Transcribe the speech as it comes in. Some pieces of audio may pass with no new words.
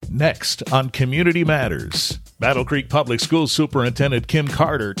Next on Community Matters, Battle Creek Public Schools Superintendent Kim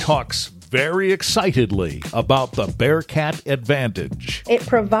Carter talks very excitedly about the Bearcat Advantage. It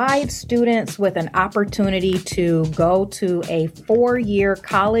provides students with an opportunity to go to a 4-year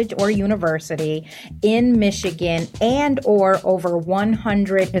college or university in Michigan and or over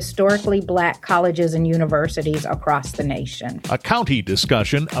 100 historically Black colleges and universities across the nation. A county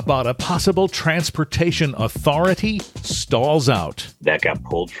discussion about a possible transportation authority stalls out. That got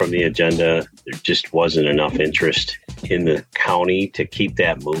pulled from the agenda. There just wasn't enough interest in the county to keep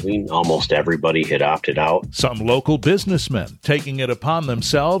that moving. Almost everybody had opted out. Some local businessmen taking it upon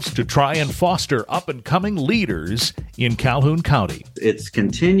themselves to try and foster up-and-coming leaders in Calhoun County. It's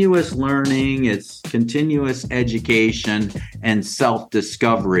continuous learning, it's continuous education and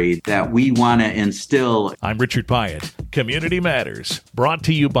self-discovery that we want to instill. I'm Richard Pyatt. Community Matters, brought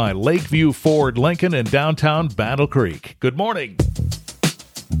to you by Lakeview Ford Lincoln in downtown Battle Creek. Good morning.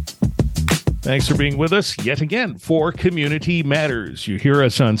 Thanks for being with us yet again for Community Matters. You hear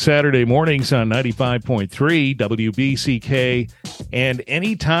us on Saturday mornings on 95.3 WBCK and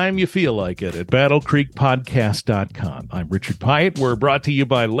anytime you feel like it at battlecreekpodcast.com. I'm Richard Pyatt. We're brought to you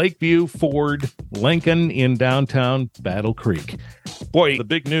by Lakeview Ford Lincoln in downtown Battle Creek. Boy, the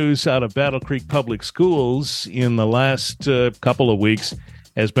big news out of Battle Creek Public Schools in the last couple of weeks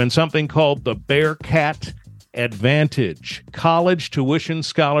has been something called the Bearcat Advantage, college tuition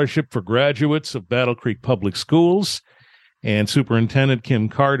scholarship for graduates of Battle Creek Public Schools. And Superintendent Kim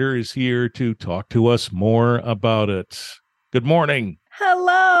Carter is here to talk to us more about it. Good morning.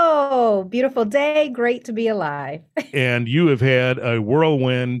 Hello. Beautiful day. Great to be alive. And you have had a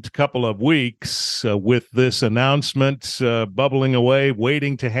whirlwind couple of weeks with this announcement bubbling away,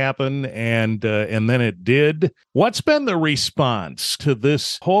 waiting to happen, and then it did. What's been the response to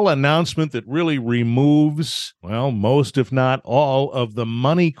this whole announcement that really removes, well, most if not all of the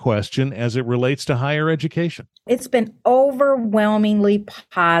money question as it relates to higher education? It's been overwhelmingly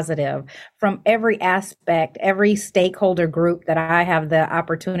positive from every aspect, every stakeholder group that I have the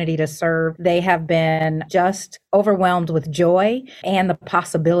opportunity to serve. They have been just overwhelmed with joy and the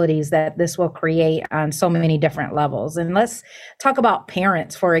possibilities that this will create on so many different levels. And let's talk about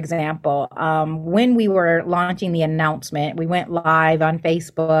parents, for example. When we were launching the announcement, we went live on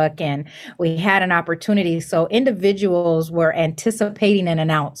Facebook and we had an opportunity. So individuals were anticipating an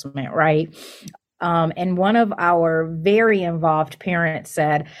announcement, right? And one of our very involved parents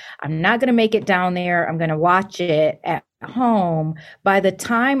said, I'm not going to make it down there. I'm going to watch it at home. By the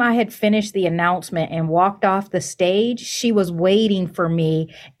time I had finished the announcement and walked off the stage, she was waiting for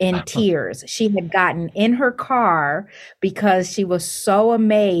me in tears. She had gotten in her car because she was so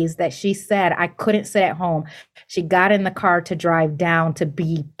amazed that she said, I couldn't sit at home. She got in the car to drive down to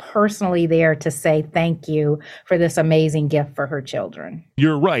be personally there to say thank you for this amazing gift for her children.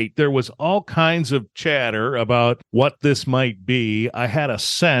 You're right. There was all kinds of chatter about what this might be. I had a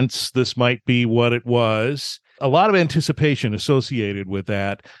sense this might be what it was. A lot of anticipation associated with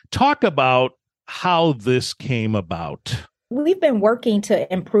that. Talk about how this came about. We've been working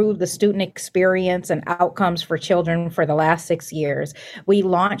to improve the student experience and outcomes for children for the last 6 years. We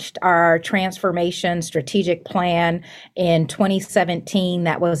launched our transformation strategic plan in 2017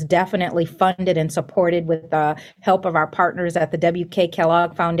 that was definitely funded and supported with the help of our partners at the W.K.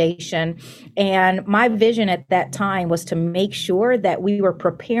 Kellogg Foundation. And my vision at that time was to make sure that we were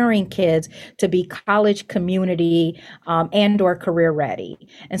preparing kids to be college, community, and or career ready.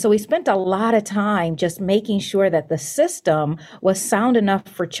 And so we spent a lot of time just making sure that the system was sound enough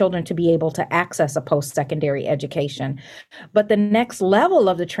for children to be able to access a post-secondary education. But the next level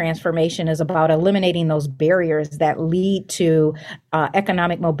of the transformation is about eliminating those barriers that lead to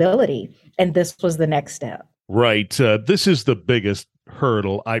economic mobility. And this was the next step. Right. This is the biggest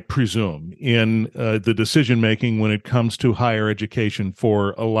hurdle, I presume, in the decision-making when it comes to higher education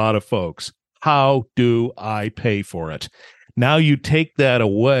for a lot of folks. How do I pay for it? Now you take that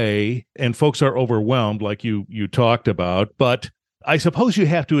away and folks are overwhelmed like you talked about, but I suppose you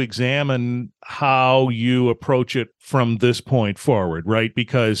have to examine how you approach it from this point forward, right?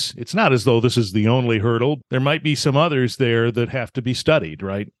 Because it's not as though this is the only hurdle. There might be some others there that have to be studied,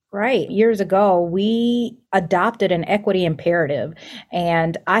 right? Right. Years ago, we adopted an equity imperative,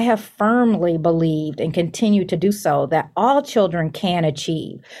 and I have firmly believed and continue to do so that all children can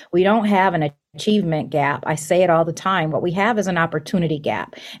achieve. We don't have an achievement gap. I say it all the time. What we have is an opportunity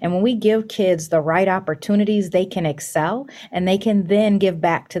gap. And when we give kids the right opportunities, they can excel and they can then give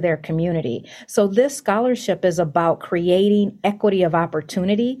back to their community. So this scholarship is about creating equity of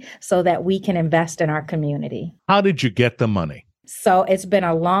opportunity so that we can invest in our community. How did you get the money? So it's been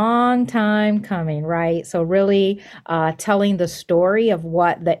a long time coming, right? So really telling the story of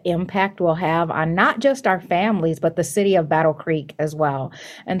what the impact will have on not just our families, but the city of Battle Creek as well.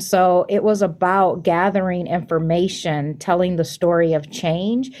 And so it was about gathering information, telling the story of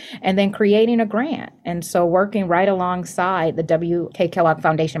change, and then creating a grant. And so working right alongside the W.K. Kellogg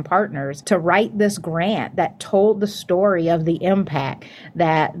Foundation partners to write this grant that told the story of the impact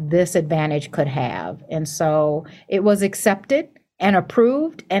that this advantage could have. And so it was accepted and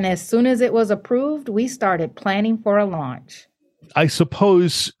approved. And as soon as it was approved, we started planning for a launch. I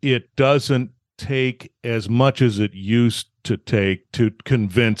suppose it doesn't take as much as it used to take to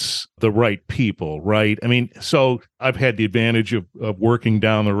convince the right people, right? I mean, so I've had the advantage of working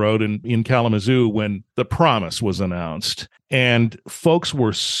down the road in Kalamazoo when the promise was announced. And folks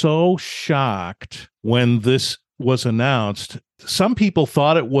were so shocked when this was announced. Some people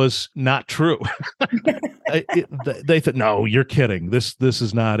thought it was not true. They thought, no, you're kidding. This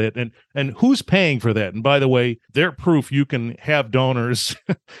is not it. And who's paying for that? And by the way, they're proof you can have donors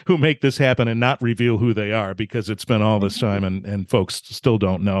who make this happen and not reveal who they are, because it's been all this time and folks still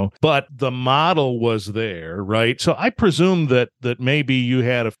don't know. But the model was there, right? So I presume that maybe you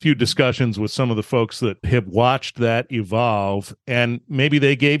had a few discussions with some of the folks that have watched that evolve, and maybe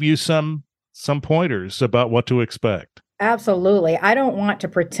they gave you some pointers about what to expect. Absolutely. I don't want to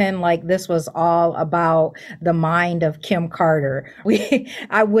pretend like this was all about the mind of Kim Carter.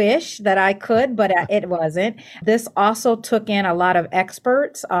 I wish that I could, but it wasn't. This also took in a lot of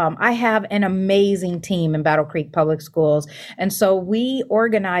experts. I have an amazing team in Battle Creek Public Schools. And so we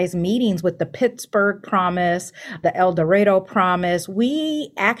organized meetings with the Pittsburgh Promise, the El Dorado Promise.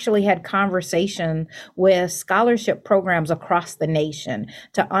 We actually had conversation with scholarship programs across the nation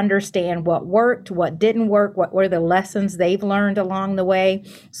to understand what worked, what didn't work, what were the lessons they've learned along the way,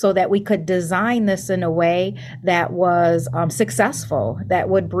 so that we could design this in a way that was successful, that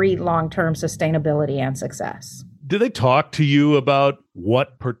would breed long-term sustainability and success. Did they talk to you about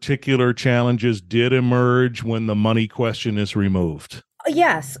what particular challenges did emerge when the money question is removed?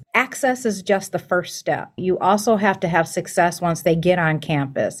 Yes, access is just the first step. You also have to have success once they get on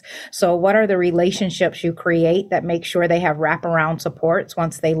campus. So what are the relationships you create that make sure they have wraparound supports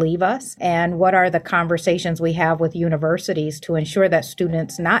once they leave us? And what are the conversations we have with universities to ensure that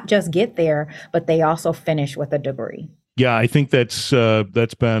students not just get there, but they also finish with a degree? Yeah, I think that's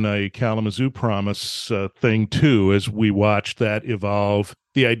been a Kalamazoo Promise thing too, as we watched that evolve.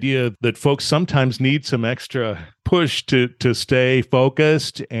 The idea that folks sometimes need some extra push to stay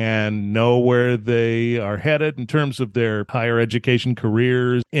focused and know where they are headed in terms of their higher education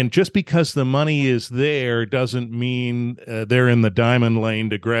careers. And just because the money is there doesn't mean they're in the diamond lane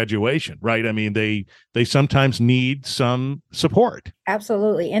to graduation, right? I mean, they sometimes need some support.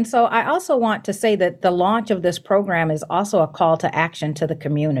 Absolutely. And so I also want to say that the launch of this program is also a call to action to the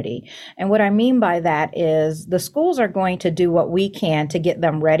community. And what I mean by that is the schools are going to do what we can to get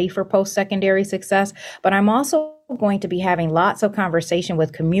them ready for post-secondary success, but I'm also going to be having lots of conversation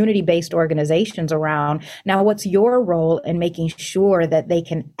with community-based organizations around, now, what's your role in making sure that they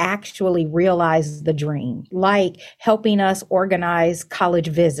can actually realize the dream? Like helping us organize college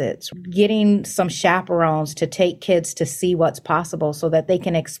visits, getting some chaperones to take kids to see what's possible so that they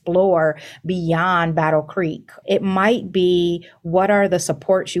can explore beyond Battle Creek. It might be, what are the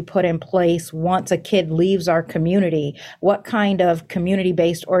supports you put in place once a kid leaves our community? What kind of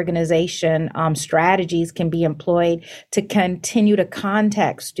community-based organization strategies can be employed to continue to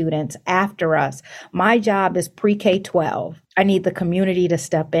contact students after us? My job is pre-K-12. I need the community to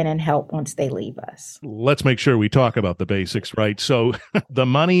step in and help once they leave us. Let's make sure we talk about the basics, right? So the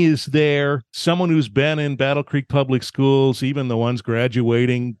money is there. Someone who's been in Battle Creek Public Schools, even the ones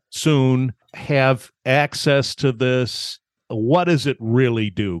graduating soon, have access to this. What does it really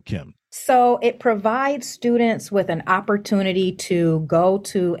do, Kim? So it provides students with an opportunity to go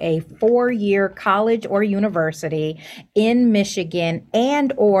to a 4-year college or university in Michigan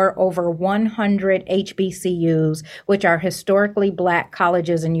and or over 100 HBCUs, which are historically Black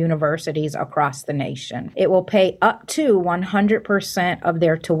colleges and universities across the nation. It will pay up to 100% of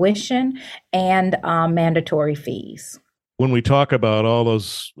their tuition and mandatory fees. When we talk about all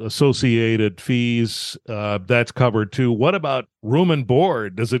those associated fees, that's covered too. What about room and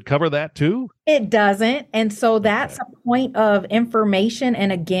board? Does it cover that too? It doesn't. And so that's a point of information.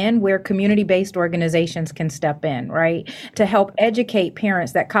 And again, where community-based organizations can step in, right? To help educate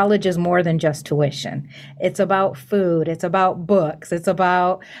parents that college is more than just tuition. It's about food. It's about books. It's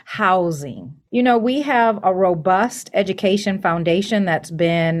about housing. You know, we have a robust education foundation that's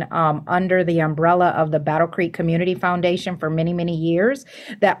been under the umbrella of the Battle Creek Community Foundation for many, many years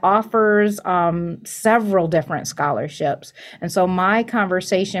that offers several different scholarships. And And so my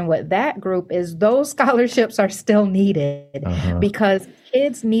conversation with that group is those scholarships are still needed because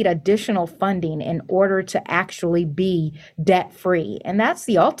kids need additional funding in order to actually be debt free. And that's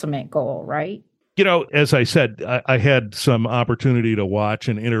the ultimate goal, right? You know, as I said, I had some opportunity to watch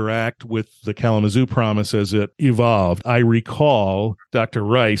and interact with the Kalamazoo Promise as it evolved. I recall Dr.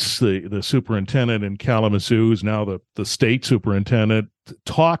 Rice, the superintendent in Kalamazoo, who's now the state superintendent,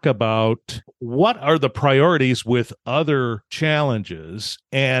 talk about what are the priorities with other challenges.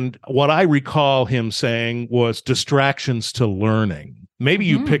 And what I recall him saying was distractions to learning. Maybe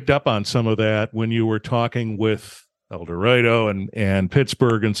you picked up on some of that when you were talking with El Dorado and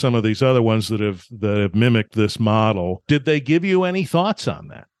Pittsburgh and some of these other ones that have mimicked this model. Did they give you any thoughts on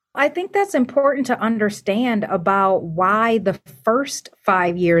that? I think that's important to understand about why the first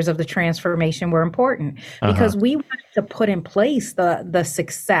 5 years of the transformation were important, because we wanted to put in place the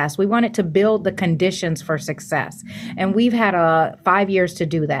success. We wanted to build the conditions for success. And we've had 5 years to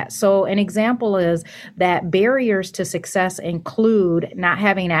do that. So an example is that barriers to success include not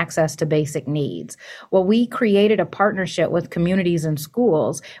having access to basic needs. Well, we created a partnership with communities and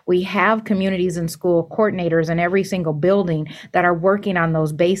schools. We have communities and school coordinators in every single building that are working on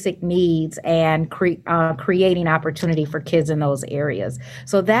those basic needs and creating opportunity for kids in those areas.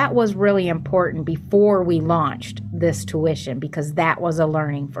 So that was really important before we launched this tuition, because that was a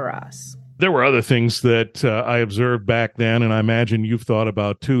learning for us. There were other things that I observed back then, and I imagine you've thought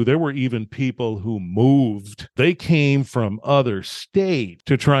about too. There were even people who moved. They came from other states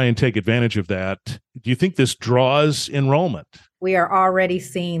to try and take advantage of that. Do you think this draws enrollment? We are already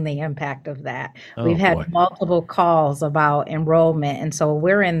seeing the impact of that. We've had multiple calls about enrollment. And so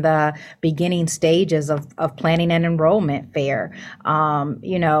we're in the beginning stages of planning an enrollment fair.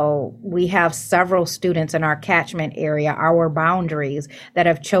 We have several students in our catchment area, our boundaries, that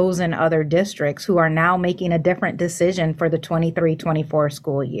have chosen other districts who are now making a different decision for the 23-24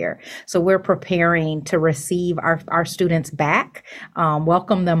 school year. So we're preparing to receive our students back,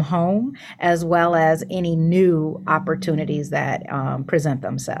 welcome them home, as well as any new opportunities that present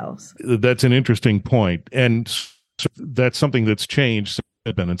themselves. That's an interesting point. And that's something that's changed since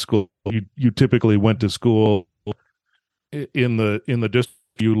I've been in school. You typically went to school in the district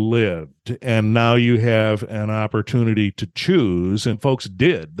you lived, and now you have an opportunity to choose, and folks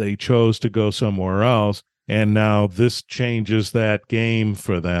did. They chose to go somewhere else. And now this changes that game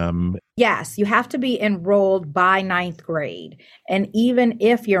for them. Yes, you have to be enrolled by ninth grade. And even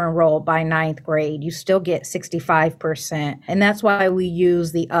if you're enrolled by ninth grade, you still get 65%. And that's why we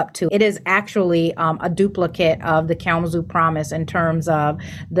use the up to. It is actually a duplicate of the Kalamazoo Promise in terms of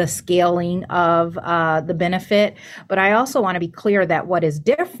the scaling of the benefit. But I also want to be clear that what is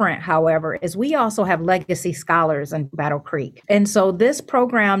different, however, is we also have legacy scholars in Battle Creek. And so this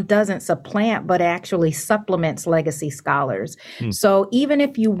program doesn't supplant, but actually supplements legacy scholars. So even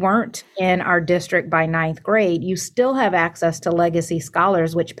if you weren't in our district by ninth grade, you still have access to legacy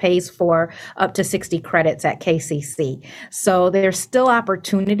scholars, which pays for up to 60 credits at KCC. So there's still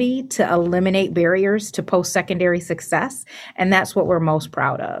opportunity to eliminate barriers to post-secondary success. And that's what we're most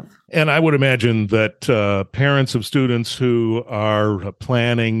proud of. And I would imagine that parents of students who are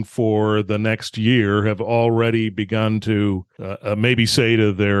planning for the next year have already begun to maybe say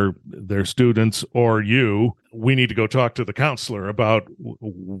to their students or you, we need to go talk to the counselor about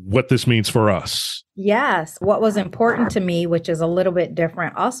what this means for us. Yes. What was important to me, which is a little bit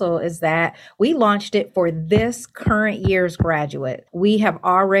different also, is that we launched it for this current year's graduate. We have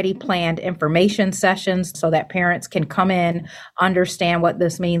already planned information sessions so that parents can come in, understand what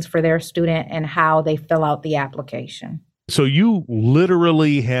this means for their student and how they fill out the application. So you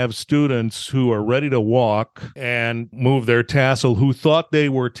literally have students who are ready to walk and move their tassel, who thought they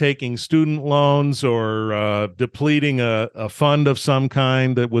were taking student loans or depleting a fund of some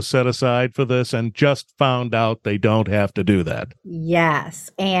kind that was set aside for this, and just found out they don't have to do that.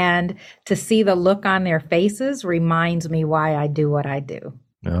 Yes. And to see the look on their faces reminds me why I do what I do.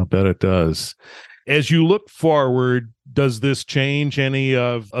 I'll bet it does. As you look forward, does this change any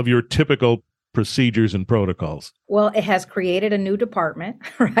of your typical procedures and protocols? Well, it has created a new department,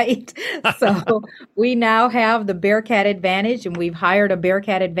 right? So we now have the Bearcat Advantage, and we've hired a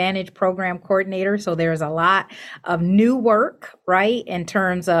Bearcat Advantage program coordinator. So there's a lot of new work, right, in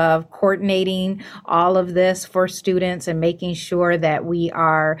terms of coordinating all of this for students and making sure that we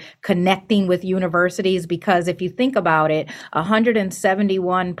are connecting with universities. Because if you think about it,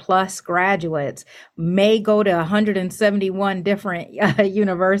 171 plus graduates may go to 171 different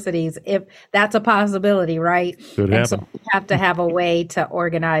universities, if that's a possibility, right? And so we have to have a way to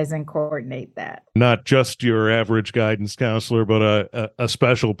organize and coordinate that. Not just your average guidance counselor, but a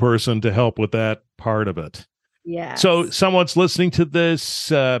special person to help with that part of it. Yeah. So someone's listening to this.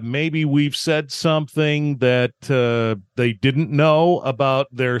 Maybe we've said something that they didn't know about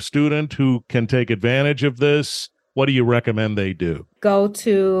their student who can take advantage of this. What do you recommend they do? Go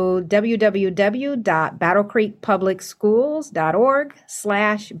to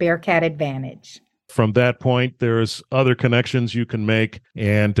www.battlecreekpublicschools.org/Bearcat Advantage. From that point, there's other connections you can make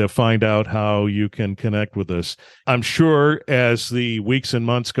and find out how you can connect with us. I'm sure as the weeks and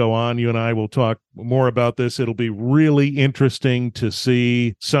months go on, you and I will talk more about this. It'll be really interesting to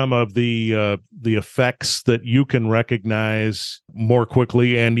see some of the effects that you can recognize more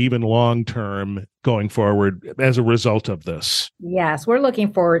quickly and even long term going forward as a result of this. Yes, we're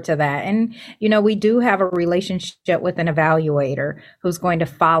looking forward to that. And, we do have a relationship with an evaluator who's going to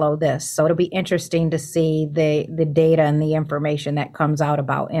follow this. So it'll be interesting to see the data and the information that comes out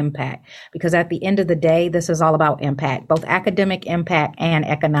about impact. Because at the end of the day, this is all about impact, both academic impact and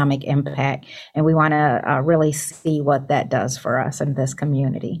economic impact. And we want to really see what that does for us in this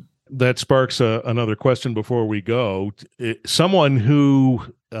community. That sparks another question before we go. Someone who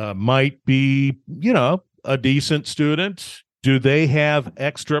might be, a decent student, do they have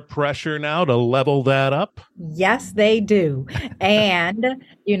extra pressure now to level that up? Yes, they do. And,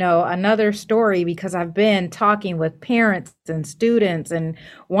 another story, because I've been talking with parents and students, and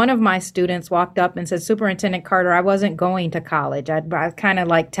one of my students walked up and said, Superintendent Carter, I wasn't going to college. I kind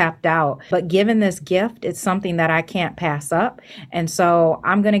of tapped out. But given this gift, it's something that I can't pass up. And so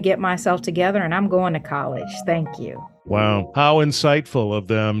I'm going to get myself together and I'm going to college. Thank you. Wow. How insightful of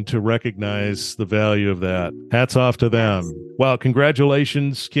them to recognize the value of that. Hats off to them. Well,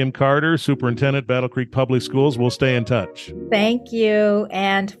 congratulations, Kim Carter, Superintendent, Battle Creek Public Schools. We'll stay in touch. Thank you.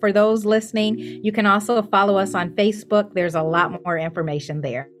 And for those listening, you can also follow us on Facebook. There's a lot more information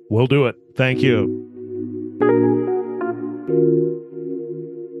there. We'll do it. Thank you.